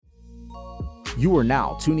You are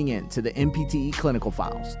now tuning in to the NPTE Clinical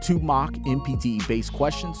Files, 2 mock NPTE-based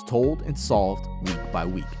questions told and solved week by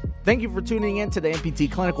week. Thank you for tuning in to the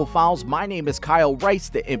NPTE Clinical Files. My name is Kyle Rice,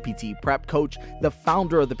 the NPTE Prep Coach, the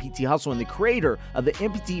founder of the PT Hustle, and the creator of the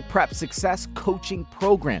NPTE Prep Success Coaching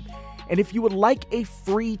Program. And if you would like a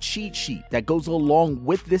free cheat sheet that goes along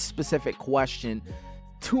with this specific question,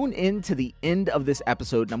 tune in to the end of this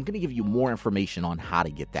episode, and I'm going to give you more information on how to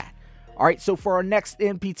get that. All right, so for our next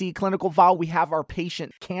NPTE clinical file, we have our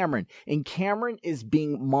patient Cameron, and Cameron is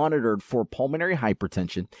being monitored for pulmonary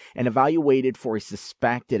hypertension and evaluated for a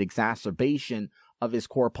suspected exacerbation of his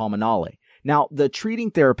cor pulmonale. Now, the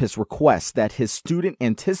treating therapist requests that his student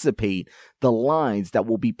anticipate the lines that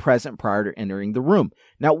will be present prior to entering the room.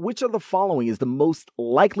 Now, which of the following is the most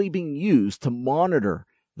likely being used to monitor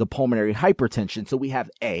the pulmonary hypertension? So we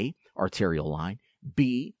have A, arterial line,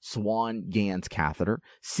 B, Swan-Ganz catheter,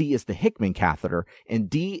 C is the Hickman catheter,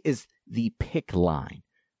 and D is the PICC line.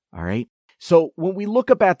 All right. So when we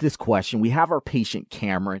look up at this question, we have our patient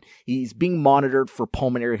Cameron. He's being monitored for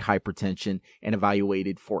pulmonary hypertension and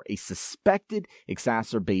evaluated for a suspected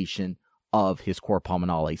exacerbation of his cor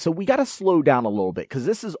pulmonale. So we got to slow down a little bit because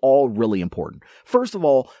this is all really important. First of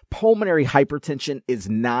all, pulmonary hypertension is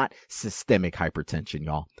not systemic hypertension,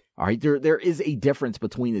 y'all. All right, there is a difference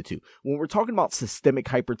between the two. When we're talking about systemic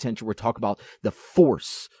hypertension, we're talking about the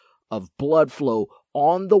force of blood flow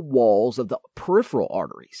on the walls of the peripheral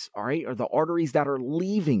arteries, all right, or the arteries that are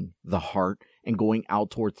leaving the heart and going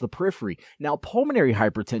out towards the periphery. Now, pulmonary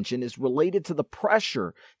hypertension is related to the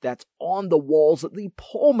pressure that's on the walls of the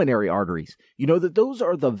pulmonary arteries. You know that those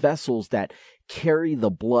are the vessels that carry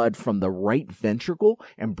the blood from the right ventricle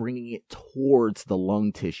and bringing it towards the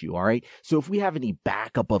lung tissue, all right? So if we have any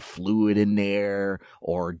backup of fluid in there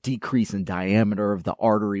or decrease in diameter of the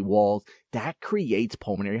artery walls, that creates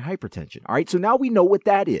pulmonary hypertension, all right? So now we know what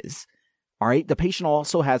that is. All right, the patient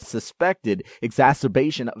also has suspected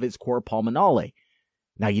exacerbation of his cor pulmonale.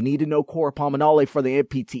 Now, you need to know cor pulmonale for the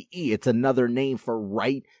NPTE. It's another name for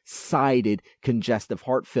right-sided congestive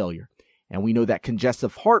heart failure. And we know that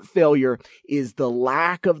congestive heart failure is the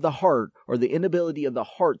lack of the heart or the inability of the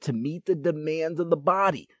heart to meet the demands of the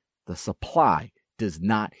body. The supply does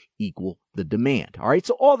not equal the demand. All right,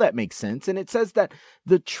 so all that makes sense. And it says that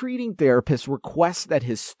the treating therapist requests that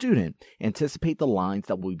his student anticipate the lines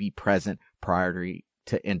that will be present prior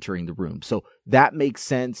to entering the room. So that makes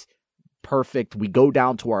sense. Perfect. We go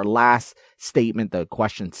down to our last statement, the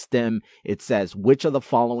question stem. It says, which of the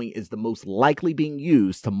following is the most likely being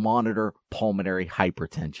used to monitor pulmonary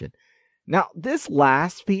hypertension? Now, this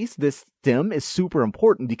last piece, this stem, is super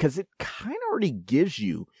important because it kind of already gives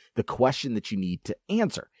you the question that you need to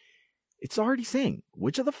answer. It's already saying,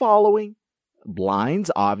 which of the following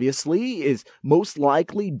lines, obviously, is most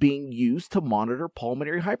likely being used to monitor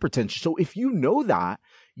pulmonary hypertension. So if you know that,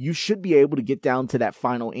 you should be able to get down to that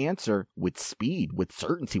final answer with speed, with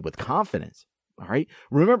certainty, with confidence. All right.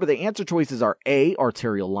 Remember, the answer choices are A,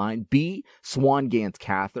 arterial line, B, Swan-Ganz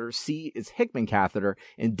catheter, C is Hickman catheter,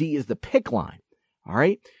 and D is the PICC line. All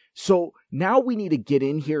right. So now we need to get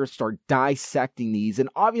in here and start dissecting these. And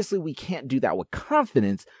obviously, we can't do that with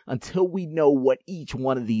confidence until we know what each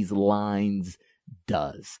one of these lines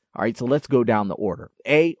does. All right, so let's go down the order.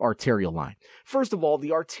 A, arterial line. First of all,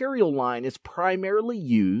 the arterial line is primarily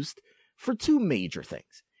used for two major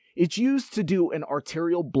things. It's used to do an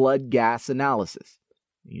arterial blood gas analysis.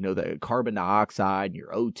 You know, the carbon dioxide,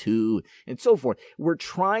 your O2, and so forth. We're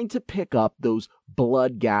trying to pick up those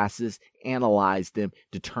blood gases, analyze them,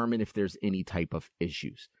 determine if there's any type of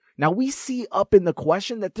issues. Now, we see up in the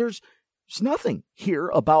question that there's nothing here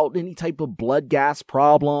about any type of blood gas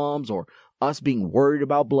problems or us being worried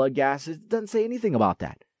about blood gases. It doesn't say anything about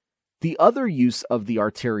that. The other use of the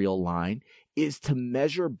arterial line is to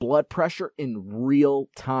measure blood pressure in real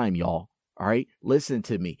time, y'all. All right, listen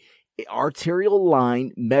to me. Arterial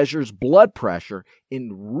line measures blood pressure in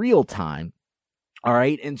real time. All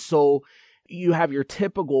right. And so you have your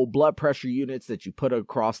typical blood pressure units that you put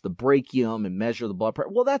across the brachium and measure the blood pressure.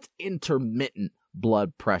 Well, that's intermittent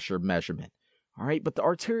blood pressure measurement. All right. But the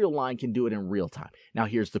arterial line can do it in real time. Now,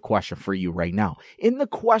 here's the question for you right now. In the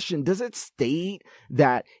question, does it state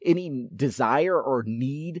that any desire or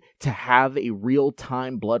need to have a real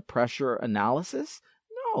time blood pressure analysis?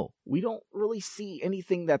 No, we don't really see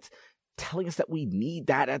anything that's telling us that we need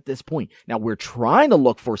that at this point. Now, we're trying to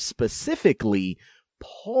look for specifically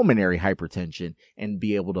pulmonary hypertension and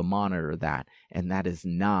be able to monitor that. And that is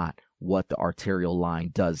not what the arterial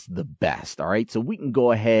line does the best. All right. So we can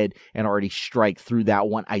go ahead and already strike through that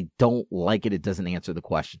one. I don't like it. It doesn't answer the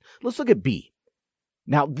question. Let's look at B.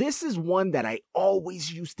 Now, this is one that I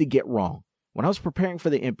always used to get wrong. When I was preparing for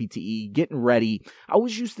the NPTE, getting ready, I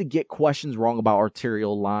always used to get questions wrong about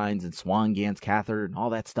arterial lines and Swan-Ganz catheter and all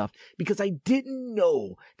that stuff because I didn't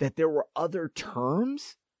know that there were other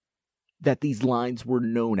terms that these lines were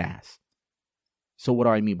known as. So what do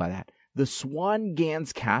I mean by that? The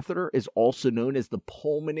Swan-Ganz catheter is also known as the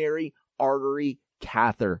pulmonary artery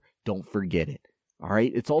catheter. Don't forget it. All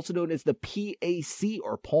right. It's also known as the PAC,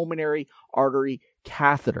 or pulmonary artery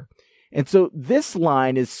catheter. And so this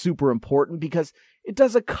line is super important because it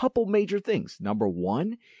does a couple major things. Number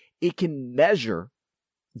one, it can measure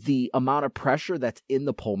the amount of pressure that's in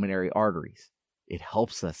the pulmonary arteries. It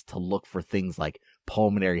helps us to look for things like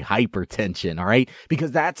pulmonary hypertension, all right?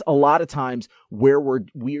 Because that's a lot of times where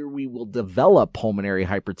we will develop pulmonary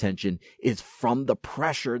hypertension is from the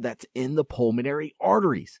pressure that's in the pulmonary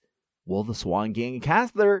arteries. Well, the Swan-Ganz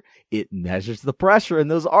catheter, it measures the pressure in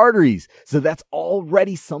those arteries. So that's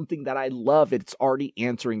already something that I love. It's already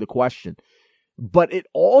answering the question. But it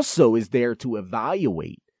also is there to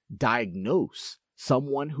evaluate, diagnose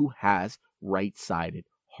someone who has right-sided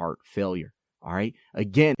heart failure. All right.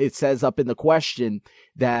 Again, it says up in the question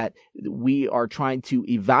that we are trying to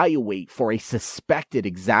evaluate for a suspected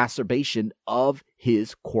exacerbation of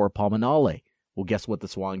his cor pulmonale. Well, guess what the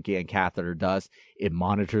Swan-Ganz catheter does? It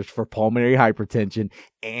monitors for pulmonary hypertension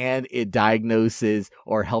and it diagnoses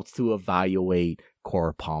or helps to evaluate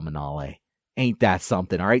cor pulmonale. Ain't that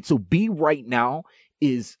something? All right. So B right now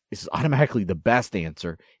is automatically the best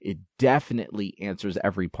answer. It definitely answers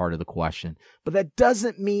every part of the question, but that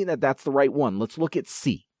doesn't mean that that's the right one. Let's look at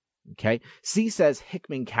C. Okay. C says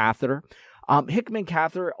Hickman catheter. Hickman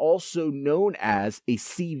catheter, also known as a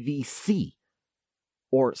CVC,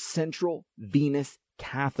 or central venous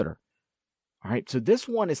catheter. All right. So this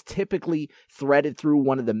one is typically threaded through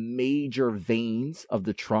one of the major veins of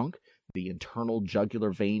the trunk. The internal jugular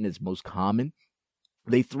vein is most common.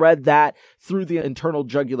 They thread that through the internal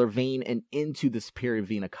jugular vein and into the superior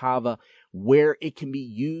vena cava, where it can be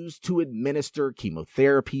used to administer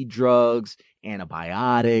chemotherapy drugs,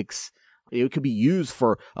 antibiotics. It could be used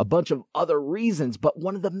for a bunch of other reasons, but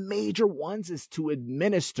one of the major ones is to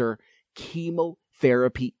administer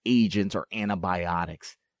chemotherapy agents or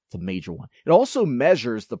antibiotics. It's a major one. It also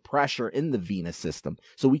measures the pressure in the venous system,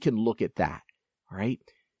 so we can look at that. All right.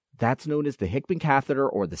 That's known as the Hickman catheter,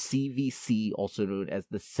 or the CVC, also known as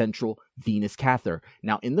the central venous catheter.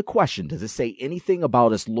 Now, in the question, does it say anything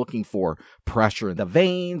about us looking for pressure in the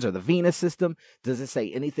veins or the venous system? Does it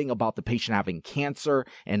say anything about the patient having cancer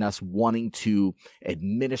and us wanting to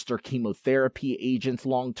administer chemotherapy agents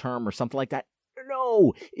long-term or something like that?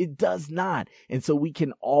 No, it does not. And so we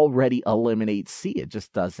can already eliminate C. It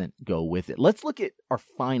just doesn't go with it. Let's look at our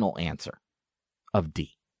final answer of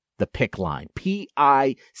D. The PICC line,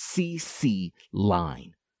 PICC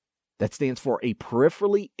line. That stands for a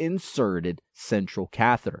peripherally inserted central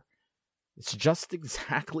catheter. It's just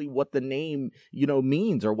exactly what the name,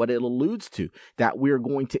 means, or what it alludes to, that we're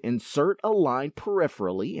going to insert a line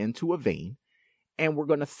peripherally into a vein, and we're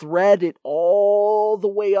going to thread it all the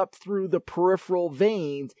way up through the peripheral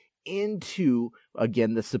veins into,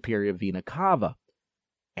 again, the superior vena cava.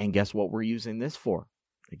 And guess what we're using this for?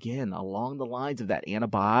 Again, along the lines of that,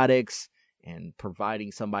 antibiotics and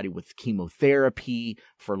providing somebody with chemotherapy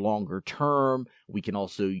for longer term. We can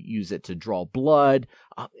also use it to draw blood.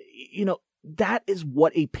 That is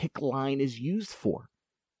what a PICC line is used for.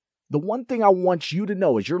 The one thing I want you to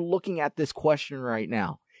know as you're looking at this question right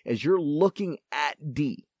now, as you're looking at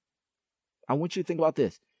D, I want you to think about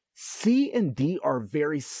this. C and D are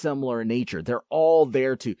very similar in nature. They're all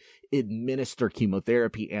there to administer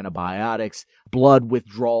chemotherapy, antibiotics, blood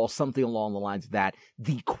withdrawal, something along the lines of that.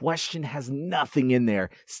 The question has nothing in there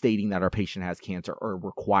stating that our patient has cancer or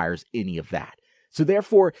requires any of that. So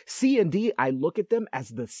therefore, C and D, I look at them as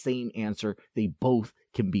the same answer. They both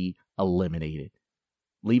can be eliminated,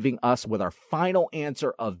 leaving us with our final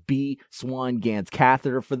answer of B, Swan-Ganz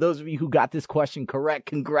catheter. For those of you who got this question correct,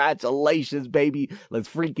 congratulations, baby. Let's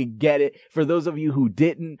freaking get it. For those of you who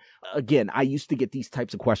didn't, again, I used to get these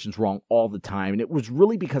types of questions wrong all the time, and it was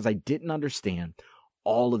really because I didn't understand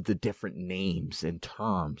all of the different names and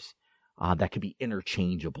terms that could be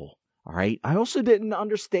interchangeable. All right. I also didn't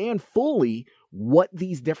understand fully what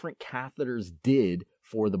these different catheters did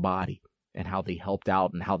for the body and how they helped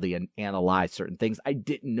out and how they analyzed certain things. I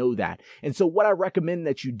didn't know that. And so what I recommend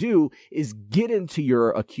that you do is get into your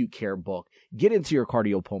acute care book, get into your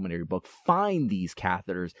cardiopulmonary book, find these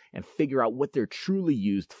catheters and figure out what they're truly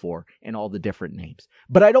used for and all the different names.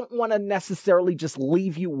 But I don't want to necessarily just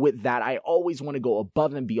leave you with that. I always want to go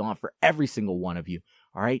above and beyond for every single one of you.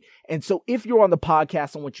 All right. And so if you're on the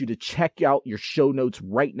podcast, I want you to check out your show notes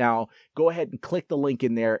right now. Go ahead and click the link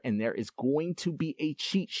in there, and there is going to be a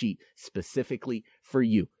cheat sheet specifically for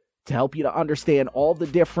you to help you to understand all the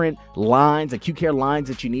different lines, acute care lines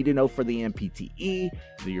that you need to know for the MPTE.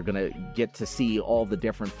 You're going to get to see all the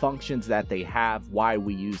different functions that they have, why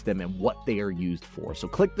we use them, and what they are used for. So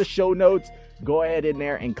click the show notes, go ahead in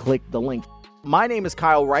there and click the link. My name is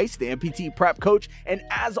Kyle Rice, the MPTE Prep Coach, and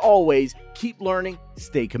as always, keep learning,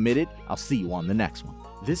 stay committed. I'll see you on the next one.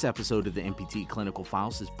 This episode of the MPTE Clinical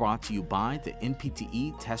Files is brought to you by the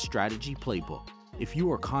MPTE Test Strategy Playbook. If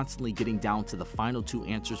you are constantly getting down to the final two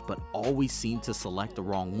answers but always seem to select the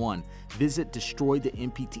wrong one, visit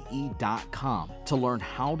destroythempte.com to learn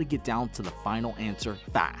how to get down to the final answer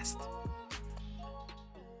fast.